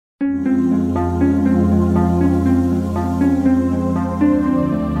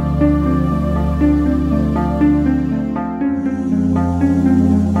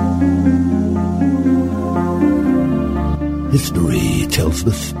History tells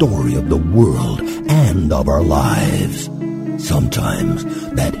the story of the world and of our lives. Sometimes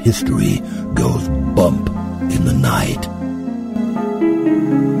that history goes bump in the night.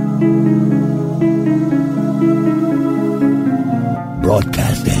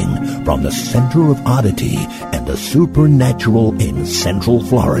 Broadcasting from the center of oddity and the supernatural in Central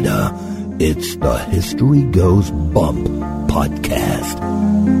Florida, it's the History Goes Bump podcast.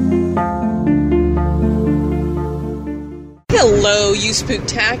 Hello, you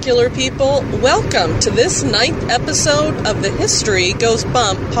spooktacular people. Welcome to this 9th episode of the History Goes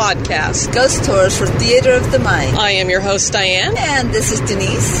Bump podcast. Ghost Tours for Theater of the Mind. I am your host, Diane. And this is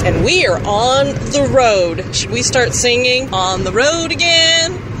Denise. And we are on the road. Should we start singing On the Road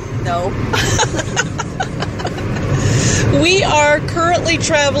again? No. We are currently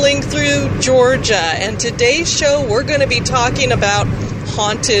traveling through Georgia, and today's show we're going to be talking about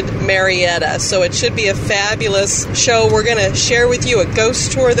Haunted Marietta. So it should be a fabulous show. We're going to share with you a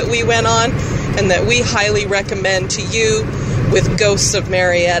ghost tour that we went on and that we highly recommend to you with Ghosts of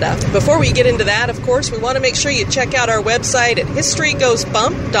Marietta. Before we get into that, of course, we want to make sure you check out our website at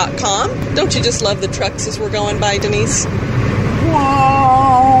historygoesbump.com. Don't you just love the trucks as we're going by, Denise?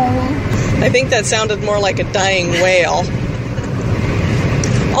 Wow. I think that sounded more like a dying whale.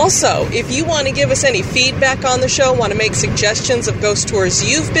 Also, if you want to give us any feedback on the show, want to make suggestions of ghost tours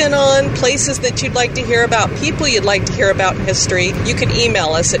you've been on, places that you'd like to hear about, people you'd like to hear about in history, you can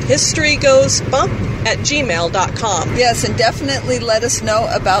email us at historygoesbump@gmail.com. Yes, and definitely let us know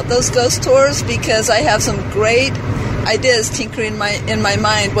about those ghost tours, because I have some great ideas tinkering in my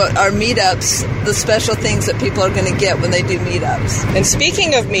mind what are meetups, the special things that people are going to get when they do meetups. And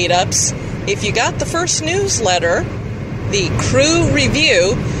speaking of meetups, if you got the first newsletter, the crew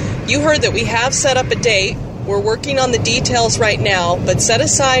review, you heard that we have set up a date. We're working on the details right now, but set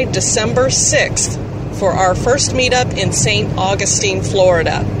aside December 6th for our first meetup in St. Augustine,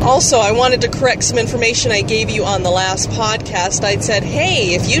 Florida. Also, I wanted to correct some information I gave you on the last podcast. I'd said,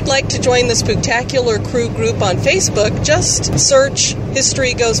 hey, if you'd like to join the Spooktacular Crew group on Facebook, just search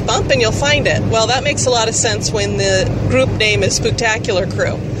History Goes Bump and you'll find it. Well, that makes a lot of sense when the group name is Spooktacular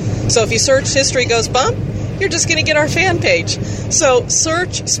Crew. So if you search History Goes Bump, you're just going to get our fan page. So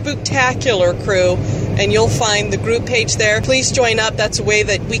search Spooktacular Crew and you'll find the group page there. Please join up. That's a way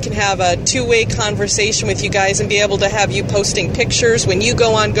that we can have a two-way conversation with you guys and be able to have you posting pictures when you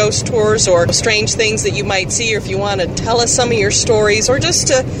go on ghost tours or strange things that you might see, or if you want to tell us some of your stories or just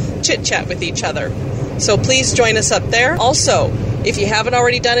to chit-chat with each other. So please join us up there. Also, if you haven't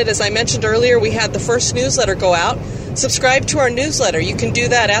already done it, as I mentioned earlier, we had the first newsletter go out. Subscribe to our newsletter. You can do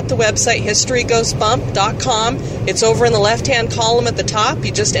that at the website, historygoesbump.com. It's over in the left-hand column at the top.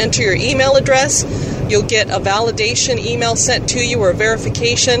 You just enter your email address. You'll get a validation email sent to you, or a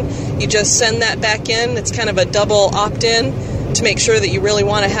verification. You just send that back in. It's kind of a double opt-in to make sure that you really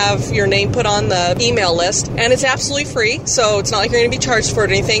want to have your name put on the email list. And it's absolutely free, so it's not like you're going to be charged for it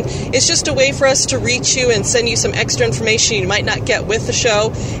or anything. It's just a way for us to reach you and send you some extra information you might not get with the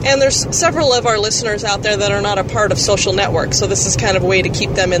show. And there's several of our listeners out there that are not a part of social networks, so this is kind of a way to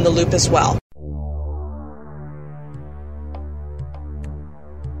keep them in the loop as well.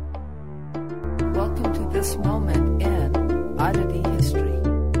 Welcome to this moment in Oddity History.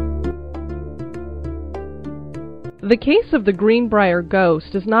 The case of the Greenbrier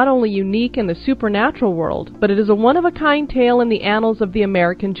ghost is not only unique in the supernatural world, but it is a one-of-a-kind tale in the annals of the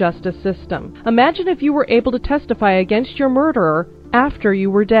American justice system. Imagine if you were able to testify against your murderer after you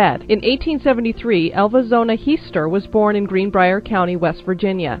were dead. In 1873, Elva Zona Heister was born in Greenbrier County, West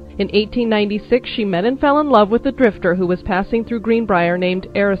Virginia. In 1896, she met and fell in love with a drifter who was passing through Greenbrier named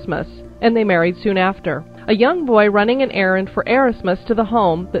Erasmus, and they married soon after. A young boy running an errand for Erasmus to the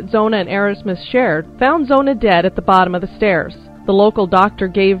home that Zona and Erasmus shared found Zona dead at the bottom of the stairs. The local doctor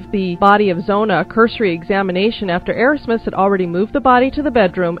gave the body of Zona a cursory examination after Erasmus had already moved the body to the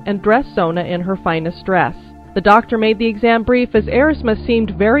bedroom and dressed Zona in her finest dress. The doctor made the exam brief as Erasmus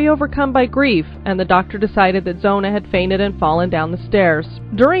seemed very overcome by grief, and the doctor decided that Zona had fainted and fallen down the stairs.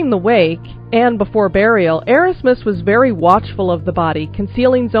 During the wake, and before burial, Erasmus was very watchful of the body,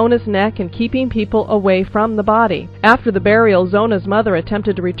 concealing Zona's neck and keeping people away from the body. After the burial, Zona's mother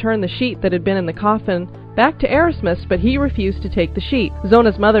attempted to return the sheet that had been in the coffin back to Erasmus, but he refused to take the sheet.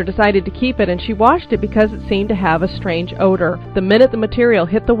 Zona's mother decided to keep it, and she washed it because it seemed to have a strange odor. The minute the material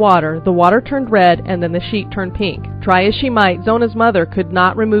hit the water turned red, and then the sheet turned pink. Try as she might, Zona's mother could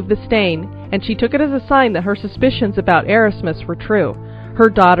not remove the stain, and she took it as a sign that her suspicions about Erasmus were true. Her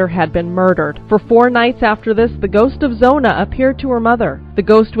daughter had been murdered. For 4 nights after this, the ghost of Zona appeared to her mother. The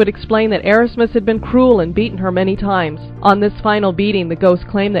ghost would explain that Erasmus had been cruel and beaten her many times. On this final beating, the ghost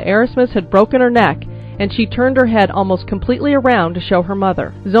claimed that Erasmus had broken her neck, and she turned her head almost completely around to show her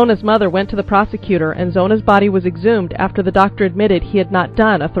mother. Zona's mother went to the prosecutor, and Zona's body was exhumed after the doctor admitted he had not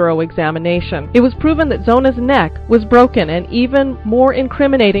done a thorough examination. It was proven that Zona's neck was broken, and even more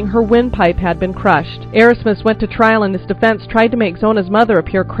incriminating, her windpipe had been crushed. Erasmus went to trial, and his defense tried to make Zona's mother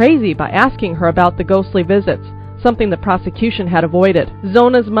appear crazy by asking her about the ghostly visits, something the prosecution had avoided.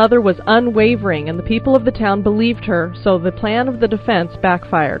 Zona's mother was unwavering, and the people of the town believed her, so the plan of the defense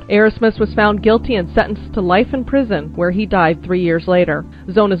backfired. Erasmus was found guilty and sentenced to life in prison, where he died 3 years later.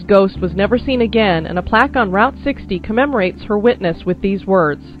 Zona's ghost was never seen again, and a plaque on Route 60 commemorates her witness with these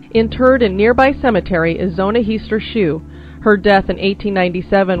words. Interred in nearby cemetery is Zona Heaster Shue. Her death in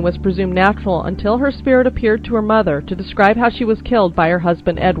 1897 was presumed natural until her spirit appeared to her mother to describe how she was killed by her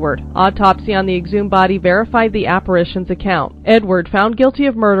husband Edward. Autopsy on the exhumed body verified the apparition's account. Edward, found guilty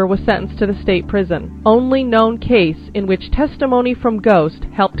of murder, was sentenced to the state prison. Only known case in which testimony from ghost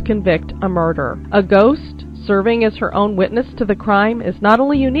helped convict a murderer. A ghost serving as her own witness to the crime is not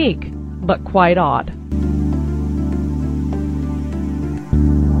only unique, but quite odd.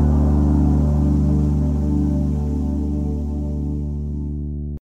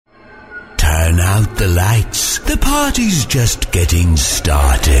 Turn out the lights. The party's just getting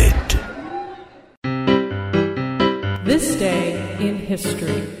started. This day in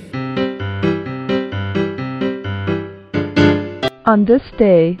history. On this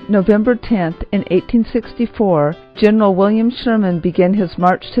day, November 10th, in 1864, General William Sherman began his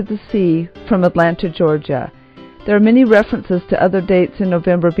march to the sea from Atlanta, Georgia. There are many references to other dates in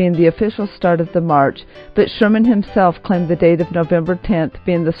November being the official start of the march, but Sherman himself claimed the date of November 10th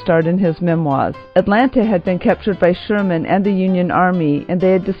being the start in his memoirs. Atlanta had been captured by Sherman and the Union Army, and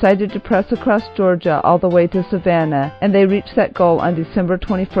they had decided to press across Georgia all the way to Savannah, and they reached that goal on December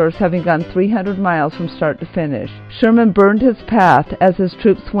 21st, having gone 300 miles from start to finish. Sherman burned his path as his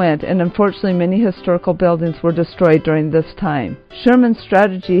troops went, and unfortunately many historical buildings were destroyed during this time. Sherman's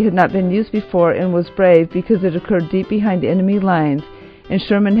strategy had not been used before and was brave because it occurred deep behind enemy lines, and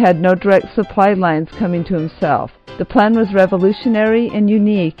Sherman had no direct supply lines coming to himself. The plan was revolutionary and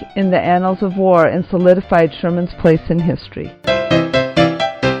unique in the annals of war and solidified Sherman's place in history.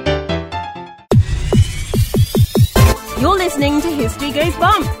 You're listening to History Goes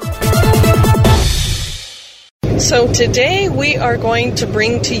Bump. So today we are going to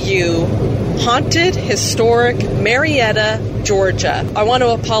bring to you haunted, historic Marietta, Georgia. I want to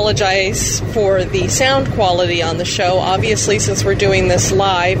apologize for the sound quality on the show. Obviously, since we're doing this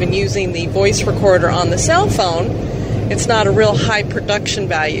live and using the voice recorder on the cell phone, it's not a real high production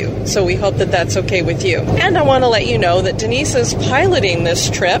value, so we hope that that's okay with you. And I want to let you know that Denise is piloting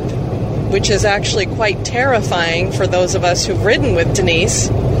this trip, which is actually quite terrifying for those of us who've ridden with Denise.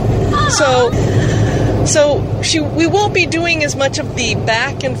 We won't be doing as much of the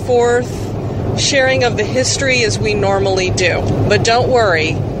back and forth sharing of the history as we normally do. But don't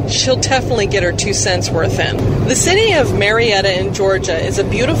worry, she'll definitely get her 2 cents worth in. The city of Marietta in Georgia is a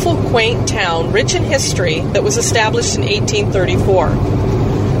beautiful, quaint town rich in history that was established in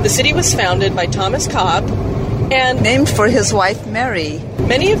 1834. The city was founded by Thomas Cobb and Named for his wife Mary.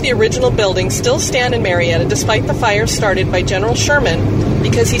 Many of the original buildings still stand in Marietta despite the fire started by General Sherman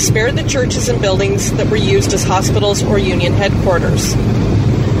because he spared the churches and buildings that were used as hospitals or Union headquarters.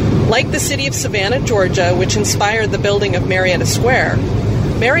 Like the city of Savannah, Georgia, which inspired the building of Marietta Square,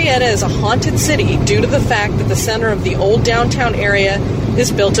 Marietta is a haunted city due to the fact that the center of the old downtown area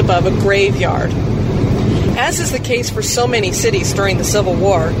is built above a graveyard. As is the case for so many cities during the Civil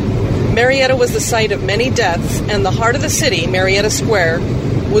War, Marietta was the site of many deaths, and the heart of the city, Marietta Square,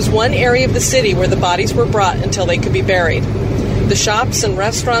 was one area of the city where the bodies were brought until they could be buried. The shops and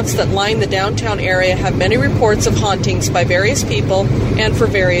restaurants that line the downtown area have many reports of hauntings by various people and for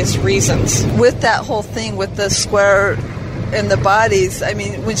various reasons. With that whole thing with the square and the bodies, I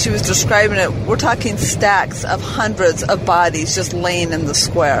mean, when she was describing it, we're talking stacks of hundreds of bodies just laying in the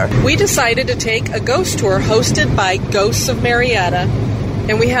square. We decided to take a ghost tour hosted by Ghosts of Marietta,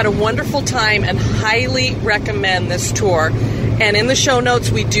 and we had a wonderful time and highly recommend this tour. And in the show notes,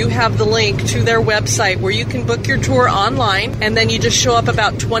 we do have the link to their website where you can book your tour online, and then you just show up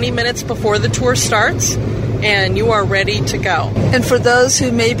about 20 minutes before the tour starts, and you are ready to go. And for those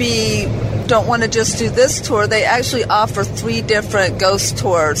who maybe don't want to just do this tour, they actually offer 3 different ghost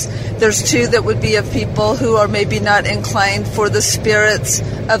tours. There's 2 that would be of people who are maybe not inclined for the spirits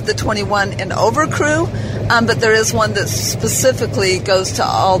of the 21 and over crew, but there is one that specifically goes to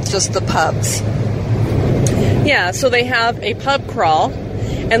all just the pubs. Yeah, so they have a pub crawl,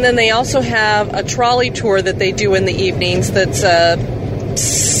 and then they also have a trolley tour that they do in the evenings that's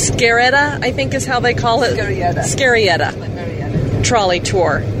Scarietta, I think is how they call it. Scarietta. Trolley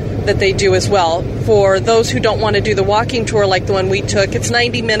tour. that they do as well. For those who don't want to do the walking tour like the one we took, it's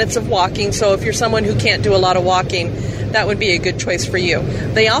 90 minutes of walking, so if you're someone who can't do a lot of walking, that would be a good choice for you.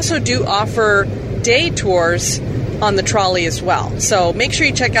 They also do offer day tours on the trolley as well. So make sure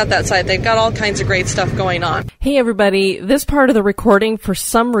you check out that site. They've got all kinds of great stuff going on. Hey everybody, this part of the recording for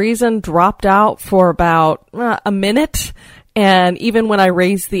some reason dropped out for about a minute, and even when I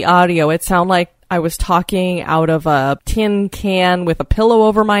raised the audio, it sounded like I was talking out of a tin can with a pillow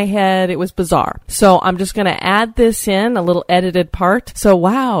over my head. It was bizarre. So I'm just going to add this in, a little edited part. So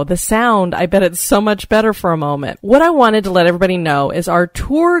wow, the sound, I bet it's so much better for a moment. What I wanted to let everybody know is our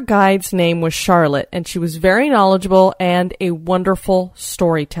tour guide's name was Charlotte, and she was very knowledgeable and a wonderful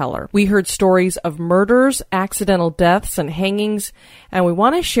storyteller. We heard stories of murders, accidental deaths, and hangings, and we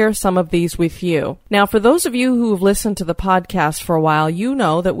want to share some of these with you. Now, for those of you who have listened to the podcast for a while, you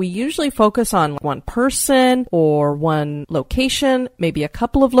know that we usually focus on one person or one location, maybe a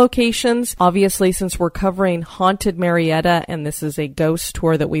couple of locations. Obviously, since we're covering Haunted Marietta, and this is a ghost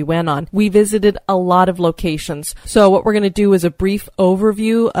tour that we went on, we visited a lot of locations. So what we're going to do is a brief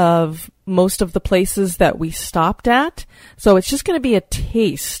overview of most of the places that we stopped at. So it's just going to be a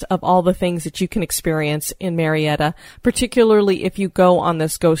taste of all the things that you can experience in Marietta, particularly if you go on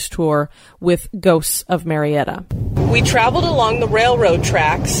this ghost tour with Ghosts of Marietta. We traveled along the railroad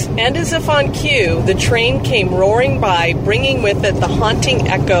tracks, and as if on cue, the train came roaring by, bringing with it the haunting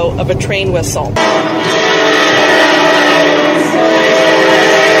echo of a train whistle.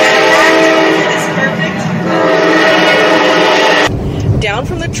 Down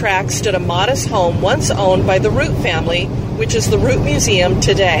from the track stood a modest home once owned by the Root family, which is the Root Museum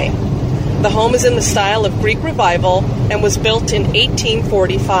today. The home is in the style of Greek Revival and was built in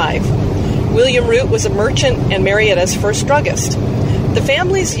 1845. William Root was a merchant and Marietta's first druggist. The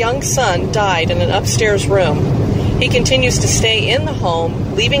family's young son died in an upstairs room. He continues to stay in the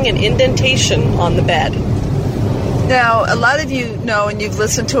home, leaving an indentation on the bed. Now, a lot of you know, and you've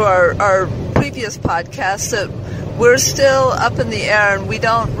listened to our previous podcasts, that we're still up in the air, and we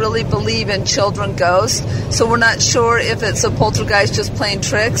don't really believe in children ghosts, so we're not sure if it's a poltergeist just playing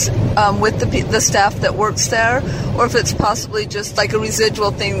tricks with the staff that works there, or if it's possibly just like a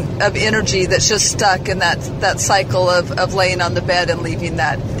residual thing of energy that's just stuck in that cycle of laying on the bed and leaving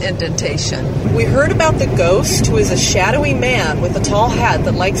that indentation. We heard about the ghost, who is a shadowy man with a tall hat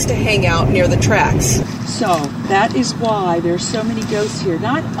that likes to hang out near the tracks. So that is why there's so many ghosts here.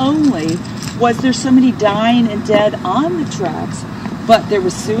 Not only was there so many dying and dead on the tracks, but there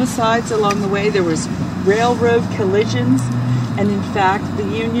was suicides along the way, there was railroad collisions, and in fact the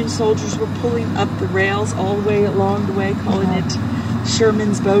Union soldiers were pulling up the rails all the way along the way, calling it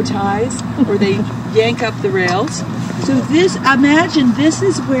Sherman's bow ties, or they yank up the rails. So imagine this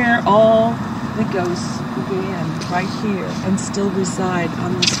is where all the ghosts began, right here, and still reside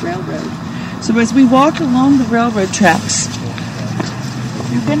on this railroad. So as we walk along the railroad tracks,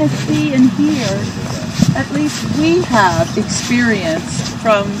 you're going to see and hear, at least we have experienced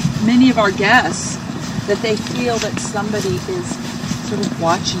from many of our guests, that they feel that somebody is sort of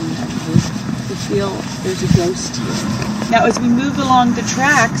watching them. They feel there's a ghost here. Now, as we move along the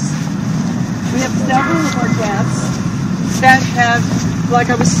tracks, we have several of our guests that have, like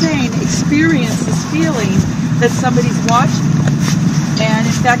I was saying, experienced this feeling that somebody's watching them. And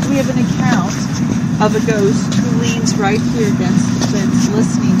in fact, we have an account of a ghost who leans right here against the fence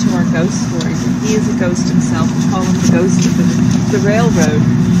listening to our ghost stories. And he is a ghost himself. We call him the ghost of the railroad.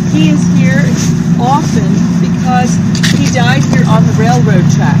 He is here often because he died here on the railroad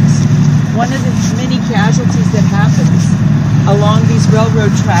tracks. One of the many casualties that happens along these railroad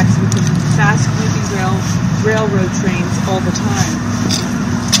tracks with the fast-moving railroad trains all the time.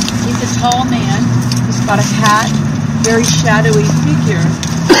 He's a tall man. He's got a hat, very shadowy figure,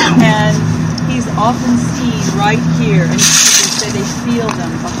 and he's often seen right here, and people say they feel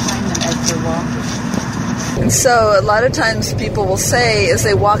them behind them as they're walking. And so a lot of times people will say, as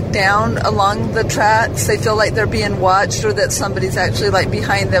they walk down along the tracks, they feel like they're being watched, or that somebody's actually like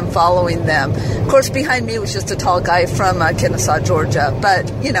behind them, following them. Of course, behind me was just a tall guy from Kennesaw, Georgia,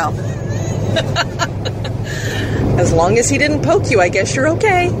 but, you know. As long as he didn't poke you, I guess you're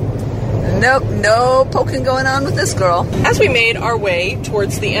okay. Nope, no poking going on with this girl. As we made our way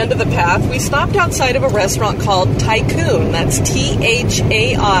towards the end of the path, we stopped outside of a restaurant called Tycoon, that's Thaicoon,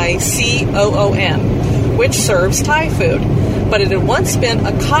 which serves Thai food. But it had once been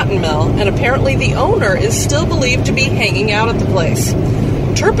a cotton mill, and apparently the owner is still believed to be hanging out at the place.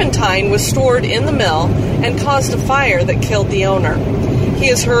 Turpentine was stored in the mill and caused a fire that killed the owner. He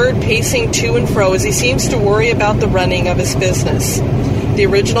is heard pacing to and fro as he seems to worry about the running of his business. The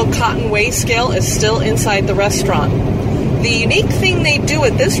original cotton weigh scale is still inside the restaurant. The unique thing they do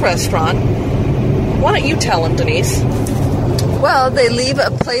at this restaurant, why don't you tell them, Denise? Well, they leave a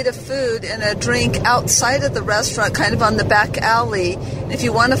plate of food and a drink outside of the restaurant, kind of on the back alley. If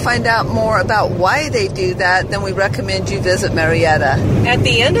you want to find out more about why they do that, then we recommend you visit Marietta. At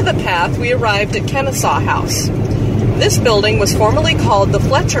the end of the path, we arrived at Kennesaw House. This building was formerly called the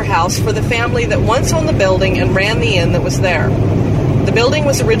Fletcher House for the family that once owned the building and ran the inn that was there. The building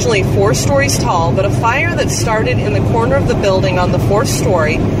was originally 4 stories tall, but a fire that started in the corner of the building on the 4th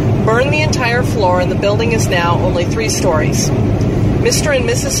story burned the entire floor, and the building is now only 3 stories. Mr. and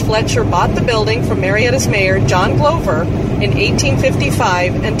Mrs. Fletcher bought the building from Marietta's mayor, John Glover, in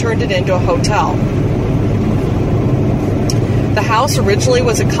 1855 and turned it into a hotel. The house originally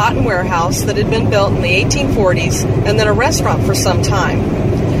was a cotton warehouse that had been built in the 1840s and then a restaurant for some time.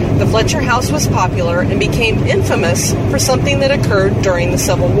 The Fletcher House was popular and became infamous for something that occurred during the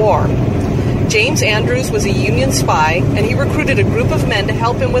Civil War. James Andrews was a Union spy, and he recruited a group of men to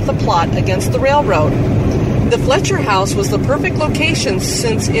help him with a plot against the railroad. The Fletcher House was the perfect location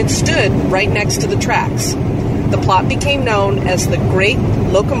since it stood right next to the tracks. The plot became known as the Great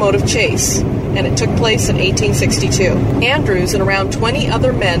Locomotive Chase, and it took place in 1862. Andrews and around 20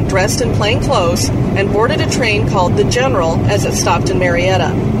 other men dressed in plain clothes and boarded a train called the General as it stopped in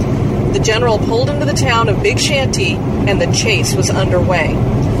Marietta. The General pulled into the town of Big Shanty, and the chase was underway.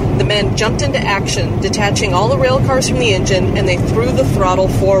 The men jumped into action, detaching all the rail cars from the engine, and they threw the throttle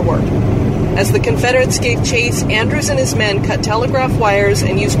forward. As the Confederates gave chase, Andrews and his men cut telegraph wires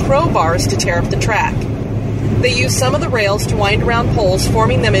and used crowbars to tear up the track. They used some of the rails to wind around poles,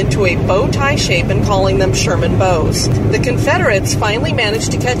 forming them into a bow tie shape and calling them Sherman bows. The Confederates finally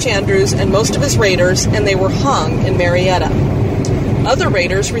managed to catch Andrews and most of his raiders, and they were hung in Marietta. Other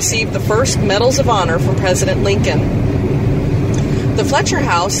raiders received the first Medals of Honor from President Lincoln. The Fletcher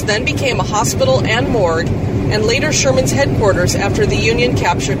House then became a hospital and morgue, and later Sherman's headquarters after the Union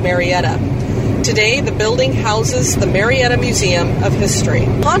captured Marietta. Today, the building houses the Marietta Museum of History.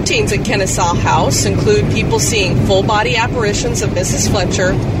 Hauntings at Kennesaw House include people seeing full-body apparitions of Mrs. Fletcher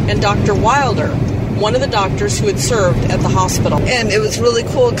and Dr. Wilder, one of the doctors who had served at the hospital. And it was really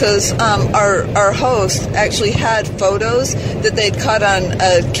cool because our host actually had photos that they'd caught on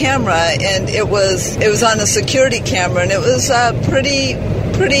a camera, and it was on a security camera, and it was pretty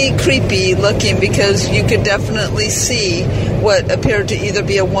creepy looking because you could definitely see what appeared to either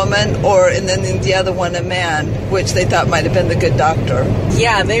be a woman and then the other one a man, which they thought might have been the good doctor.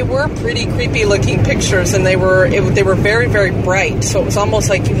 Yeah, they were pretty creepy looking pictures, and they were very, very bright. So it was almost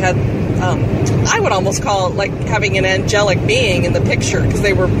like you had, I would almost call it like having an angelic being in the picture, because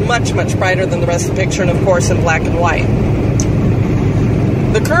they were much, much brighter than the rest of the picture, and of course in black and white.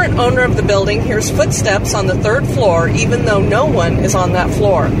 The current owner of the building hears footsteps on the 3rd floor, even though no one is on that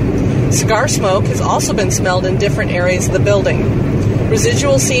floor. Cigar smoke has also been smelled in different areas of the building.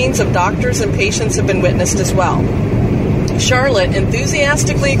 Residual scenes of doctors and patients have been witnessed as well. Charlotte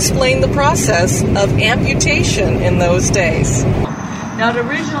enthusiastically explained the process of amputation in those days. Now, it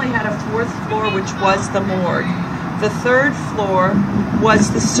originally had a 4th floor, which was the morgue. The 3rd floor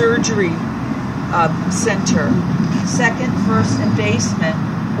was the surgery center. 2nd, 1st, and basement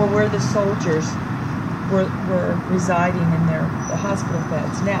were where the soldiers were residing in the hospital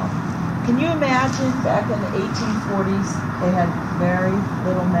beds. Now, can you imagine back in the 1840s, they had very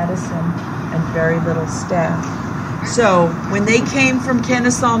little medicine and very little staff. So when they came from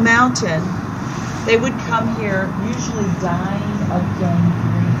Kennesaw Mountain, they would come here usually dying of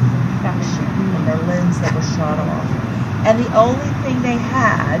gangrene infection in their limbs that were shot off. And the only thing they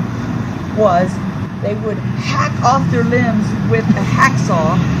had was they would hack off their limbs with a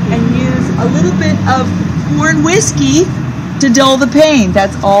hacksaw and use a little bit of corn whiskey to dull the pain.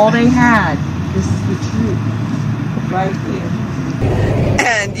 That's all they had. This is the truth right here.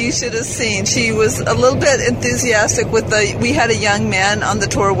 And you should have seen, she was a little bit enthusiastic we had a young man on the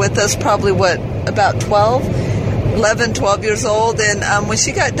tour with us, probably about 11, 12 years old, and when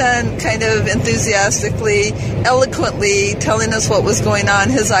she got done kind of enthusiastically, eloquently telling us what was going on,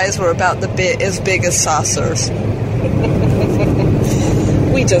 his eyes were about as big as saucers.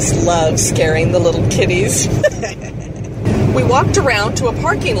 We just love scaring the little kiddies. We walked around to a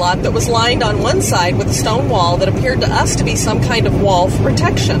parking lot that was lined on one side with a stone wall that appeared to us to be some kind of wall for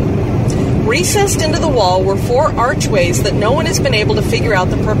protection. Recessed into the wall were 4 archways that no one has been able to figure out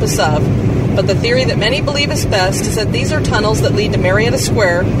the purpose of, but the theory that many believe is best is that these are tunnels that lead to Marietta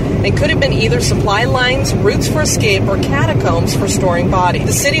Square and could have been either supply lines, routes for escape, or catacombs for storing bodies.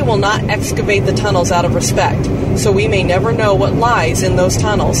 The city will not excavate the tunnels out of respect, so we may never know what lies in those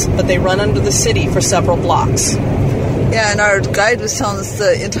tunnels, but they run under the city for several blocks. Yeah, and our guide was telling us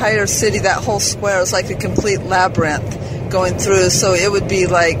the entire city, that whole square, is like a complete labyrinth. going through, so it would be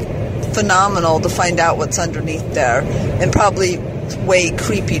like phenomenal to find out what's underneath there, and probably way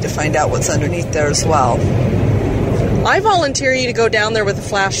creepy to find out what's underneath there as well. I volunteer you to go down there with a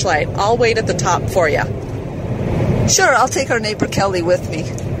flashlight. I'll wait at the top for you. Sure, I'll take our neighbor Kelly with me.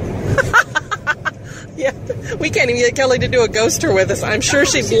 Yeah, we can't even get Kelly to do a ghost tour with us. I'm sure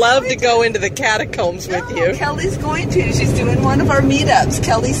she'd love to go into the catacombs with you. Kelly's going to. She's doing one of our meetups.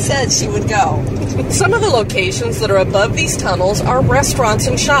 Kelly said she would go. Some of the locations that are above these tunnels are restaurants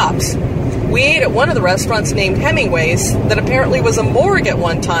and shops. We ate at one of the restaurants named Hemingway's that apparently was a morgue at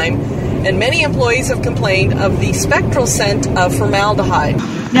one time, and many employees have complained of the spectral scent of formaldehyde.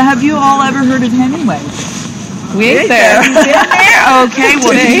 Now, have you all ever heard of Hemingway's? We ate there. You've been there? Okay,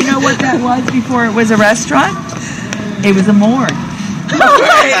 well, do you know what that was before it was a restaurant? It was a morgue.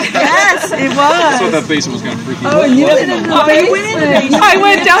 Yes, it was. That's what that basement was going to freak you out. Oh, you went into the basement. I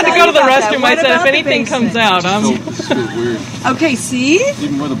went down to go to the restroom. I said, if anything comes out, This feels weird. Okay, see?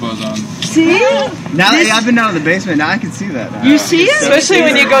 Even with a buzz on. See? Now that I've been down to the basement, now I can see that. Now. You see it? especially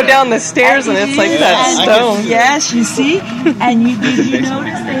when you go down the stairs and it's like that stone. Yes, you see? And did you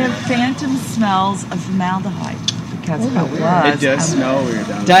notice they have phantom smells of formaldehyde? Because it was. It does smell weird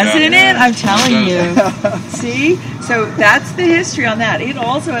down there. Doesn't it? I'm telling you. See? So that's the history on that. It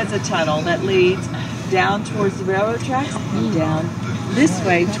also has a tunnel that leads down towards the railroad tracks and down this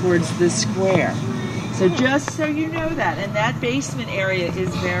way towards the square. So just so you know that. And that basement area is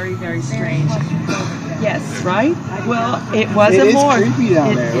very, very strange. Yes, right? Well, it was a morgue. It is creepy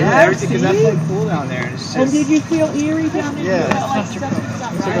down there. Yeah, Because that's like cool down there. And, it's just, and did you feel eerie down there? Yeah.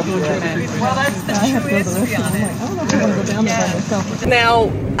 Well, that's the true history on it.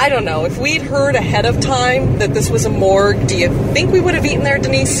 Now, I don't know, if we'd heard ahead of time that this was a morgue, do you think we would have eaten there,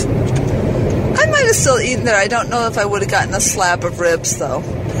 Denise? I might have still eaten there. I don't know if I would have gotten a slab of ribs, though.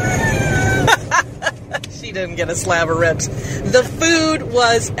 She didn't get a slab of ribs. The food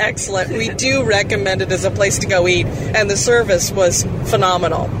was excellent. We do recommend it as a place to go eat, and the service was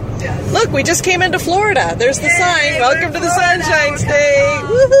phenomenal. Yes. Look, we just came into Florida. There's the sign. Welcome to the Sunshine State.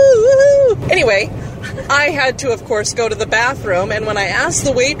 Woohoo, woohoo. Anyway, I had to, of course, go to the bathroom, and when I asked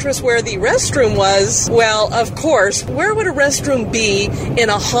the waitress where the restroom was, well, of course, where would a restroom be in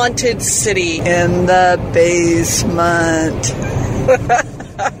a haunted city? In the basement.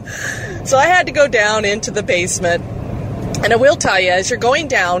 So I had to go down into the basement, and I will tell you, as you're going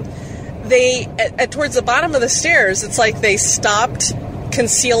down, they, towards the bottom of the stairs, it's like they stopped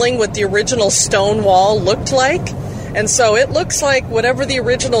concealing what the original stone wall looked like, and so it looks like whatever the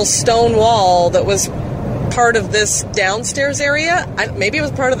original stone wall that was part of this downstairs area, maybe it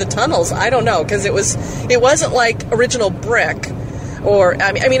was part of the tunnels, I don't know, because it wasn't like original brick, or,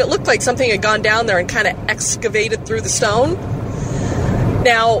 I mean, it looked like something had gone down there and kind of excavated through the stone.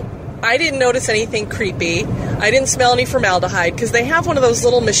 Now, I didn't notice anything creepy. I didn't smell any formaldehyde because they have one of those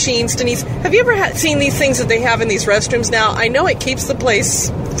little machines. Denise, have you ever seen these things that they have in these restrooms now? I know it keeps the place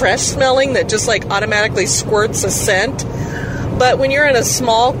fresh smelling, that just like automatically squirts a scent. But when you're in a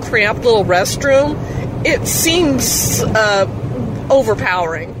small, cramped little restroom, it seems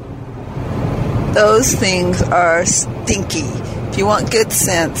overpowering. Those things are stinky. If you want good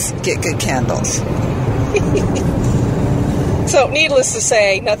scents, get good candles. So, needless to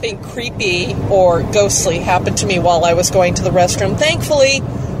say, nothing creepy or ghostly happened to me while I was going to the restroom, thankfully,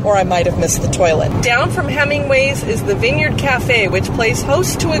 or I might have missed the toilet. Down from Hemingway's is the Vineyard Cafe, which plays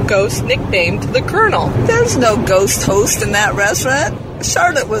host to a ghost nicknamed the Colonel. There's no ghost host in that restaurant.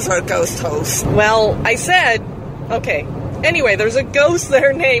 Charlotte was our ghost host. Well, I said, okay. Anyway, there's a ghost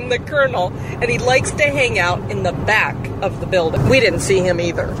there named the Colonel, and he likes to hang out in the back of the building. We didn't see him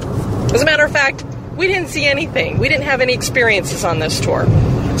either. As a matter of fact, we didn't see anything. We didn't have any experiences on this tour.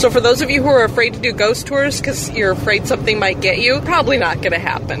 So for those of you who are afraid to do ghost tours because you're afraid something might get you, probably not going to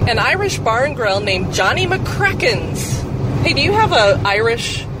happen. An Irish bar and grill named Johnny McCracken's. Hey, do you have an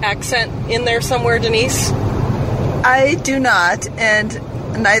Irish accent in there somewhere, Denise? I do not, and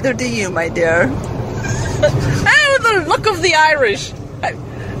neither do you, my dear. Oh, the look of the Irish.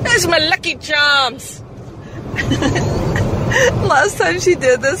 There's my Lucky Charms. Last time she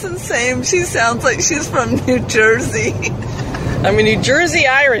did this in Same, she sounds like she's from New Jersey. I'm a New Jersey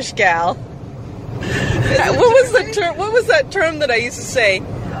Irish gal. What was that term that I used to say?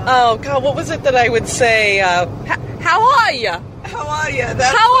 Oh, God, what was it that I would say? How are ya? How are you?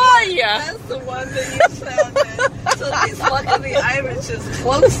 How are ya? That's the one that you sounded. So he's lucky the Irish is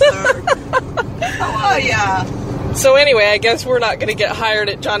closer. How are ya? So anyway, I guess we're not going to get hired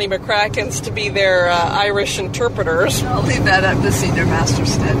at Johnny McCracken's to be their Irish interpreters. I'll leave that up to Senior Master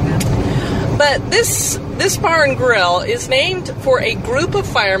Stedman. But this bar and grill is named for a group of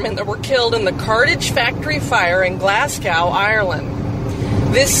firemen that were killed in the Cartage factory fire in Glasgow,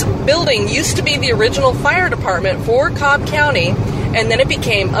 Ireland. This building used to be the original fire department for Cobb County, and then it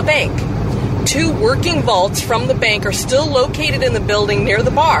became a bank. 2 working vaults from the bank are still located in the building near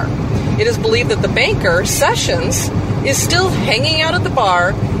the bar. It is believed that the banker, Sessions, is still hanging out at the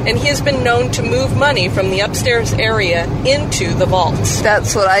bar, and he has been known to move money from the upstairs area into the vaults.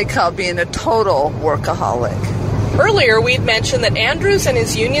 That's what I call being a total workaholic. Earlier, we'd mentioned that Andrews and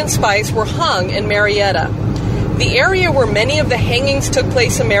his Union spies were hung in Marietta. The area where many of the hangings took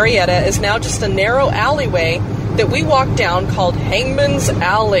place in Marietta is now just a narrow alleyway that we walk down called Hangman's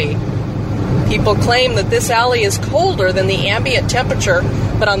Alley. People claim that this alley is colder than the ambient temperature,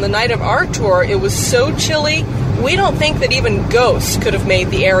 but on the night of our tour, it was so chilly, we don't think that even ghosts could have made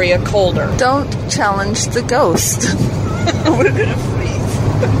the area colder. Don't challenge the ghost. We're going to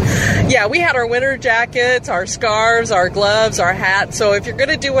freeze. Yeah, we had our winter jackets, our scarves, our gloves, our hats. So if you're going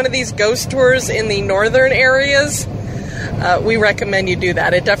to do one of these ghost tours in the northern areas, we recommend you do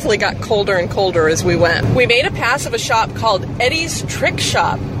that. It definitely got colder and colder as we went. We made a pass of a shop called Eddie's Trick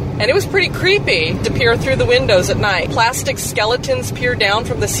Shop, and it was pretty creepy to peer through the windows at night. Plastic skeletons peer down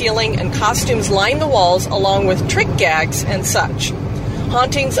from the ceiling, and costumes line the walls along with trick gags and such.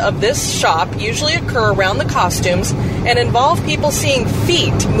 Hauntings of this shop usually occur around the costumes and involve people seeing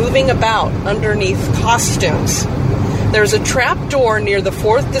feet moving about underneath costumes. There's a trap door near the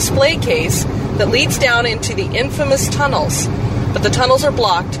 4th display case that leads down into the infamous tunnels, but the tunnels are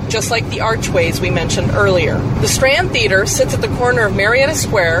blocked just like the archways we mentioned earlier. The Strand Theater sits at the corner of Marietta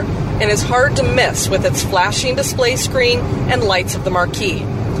Square and is hard to miss with its flashing display screen and lights of the marquee.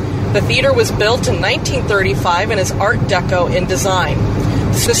 The theater was built in 1935 and is Art Deco in design.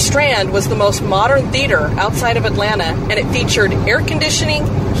 The Strand was the most modern theater outside of Atlanta, and it featured air conditioning,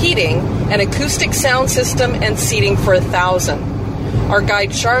 heating, an acoustic sound system, and seating for 1,000. Our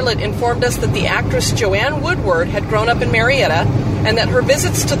guide Charlotte informed us that the actress Joanne Woodward had grown up in Marietta, and that her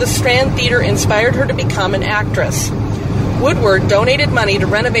visits to the Strand Theater inspired her to become an actress. Woodward donated money to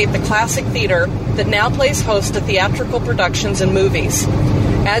renovate the classic theater that now plays host to theatrical productions and movies.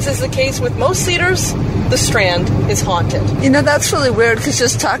 As is the case with most theaters, the Strand is haunted. You know, that's really weird, because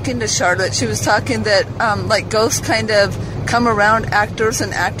just talking to Charlotte, she was talking that like ghosts kind of come around actors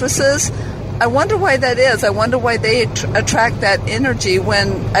and actresses. I wonder why that is. I wonder why they attract that energy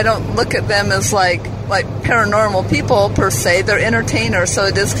when I don't look at them as like paranormal people per se. They're entertainers, so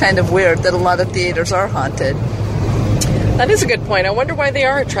it is kind of weird that a lot of theaters are haunted. That is a good point. I wonder why they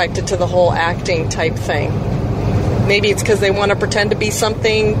are attracted to the whole acting type thing. Maybe it's because they want to pretend to be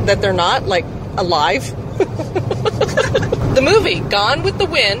something that they're not, like alive. The movie Gone with the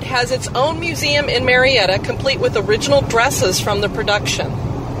Wind has its own museum in Marietta, complete with original dresses from the production.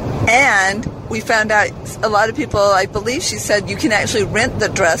 And we found out a lot of people, I believe she said, you can actually rent the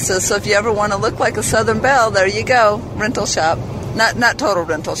dresses. So if you ever want to look like a Southern Belle, there you go. Rental shop. Not total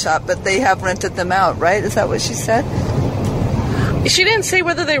rental shop, but they have rented them out, right? Is that what she said? She didn't say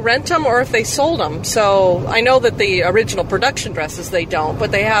whether they rent them or if they sold them. So I know that the original production dresses they don't,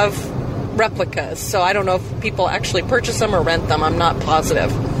 but they have replicas. So I don't know if people actually purchase them or rent them. I'm not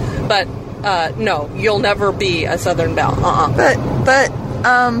positive. But no, you'll never be a Southern Belle.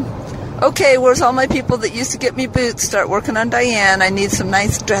 Okay, where's all my people that used to get me boots? Start working on Diane. I need some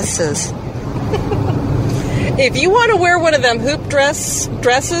nice dresses. If you want to wear one of them hoop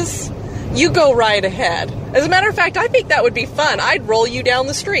dresses, you go right ahead. As a matter of fact, I think that would be fun. I'd roll you down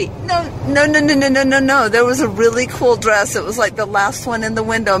the street. No. There was a really cool dress. It was like the last one in the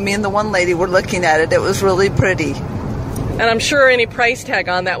window. Me and the one lady were looking at it. It was really pretty. And I'm sure any price tag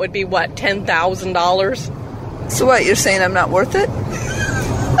on that would be, what, $10,000? So what, you're saying I'm not worth it?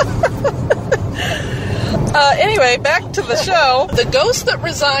 Anyway, back to the show. The ghost that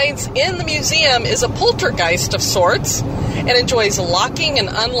resides in the museum is a poltergeist of sorts and enjoys locking and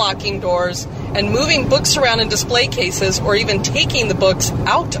unlocking doors and moving books around in display cases, or even taking the books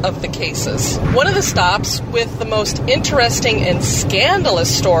out of the cases. One of the stops with the most interesting and scandalous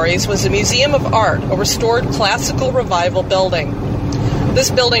stories was the Museum of Art, a restored classical revival building.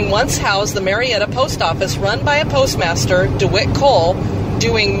 This building once housed the Marietta Post Office, run by a postmaster, DeWitt Cole,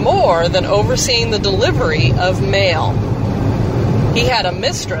 doing more than overseeing the delivery of mail. He had a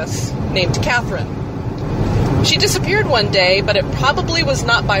mistress named Catherine. She disappeared one day, but it probably was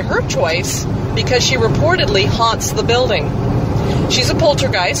not by her choice, because she reportedly haunts the building. She's a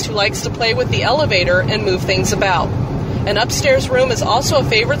poltergeist who likes to play with the elevator and move things about. An upstairs room is also a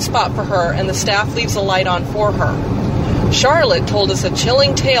favorite spot for her, and the staff leaves a light on for her. Charlotte told us a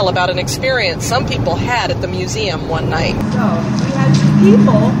chilling tale about an experience some people had at the museum one night. So we had some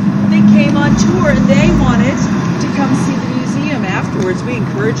people family came on tour, and they wanted to come see the museum afterwards. We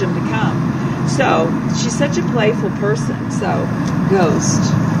encouraged them to come. So she's such a playful person. So Ghost.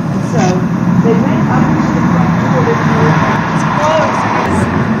 And so they went up to the front door. It's closed.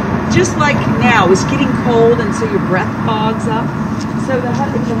 Just like now, it's getting cold, and so your breath fogs up. So it's a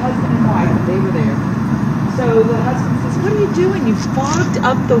husband and wife. They were there. So the husband says, "What are you doing? You fogged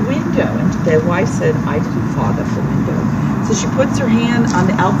up the window." And the wife said, "I didn't fog up the window." So she puts her hand on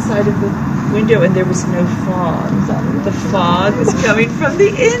the outside of the window, and there was no fog. The fog was coming from the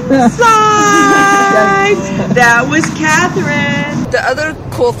inside. That was Catherine. The other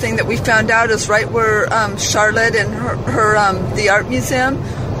cool thing that we found out is right where Charlotte and her the art museum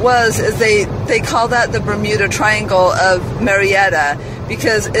is they call that the Bermuda Triangle of Marietta,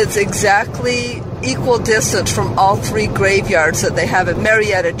 because it's exactly equal distance from all three graveyards that they have in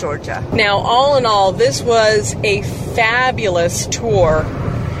Marietta, Georgia. Now, all in all, this was a fabulous tour,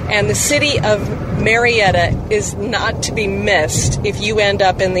 and the city of Marietta is not to be missed if you end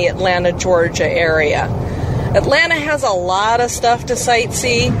up in the Atlanta, Georgia area. Atlanta has a lot of stuff to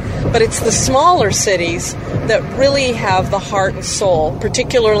sightsee, but it's the smaller cities that really have the heart and soul,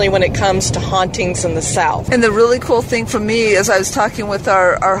 particularly when it comes to hauntings in the South. And the really cool thing for me, as I was talking with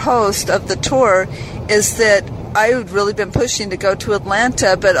our host of the tour, is that I had really been pushing to go to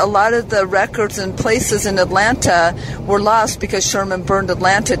Atlanta, but a lot of the records and places in Atlanta were lost because Sherman burned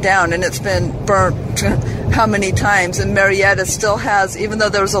Atlanta down, and it's been burnt how many times. And Marietta still has, even though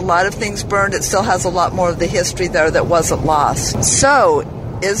there was a lot of things burned, it still has a lot more of the history there that wasn't lost. So,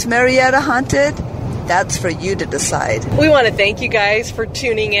 is Marietta haunted? That's for you to decide. We want to thank you guys for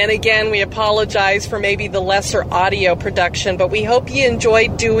tuning in. Again, we apologize for maybe the lesser audio production, but we hope you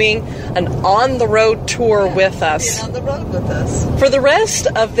enjoyed doing an on-the-road tour with us. Being on the road with us. For the rest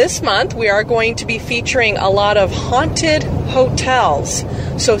of this month, we are going to be featuring a lot of haunted hotels,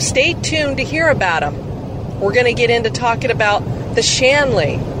 so stay tuned to hear about them. We're going to get into talking about the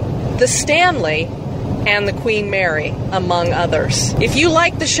Shanley, the Stanley, and the Queen Mary, among others. If you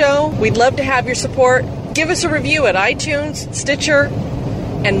like the show, we'd love to have your support. Give us a review at iTunes, Stitcher,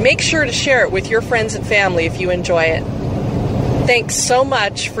 and make sure to share it with your friends and family if you enjoy it. Thanks so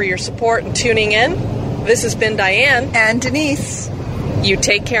much for your support and tuning in. This has been Diane. And Denise. You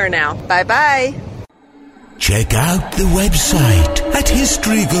take care now. Bye-bye. Check out the website at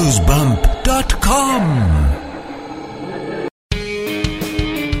historygoesbump.com.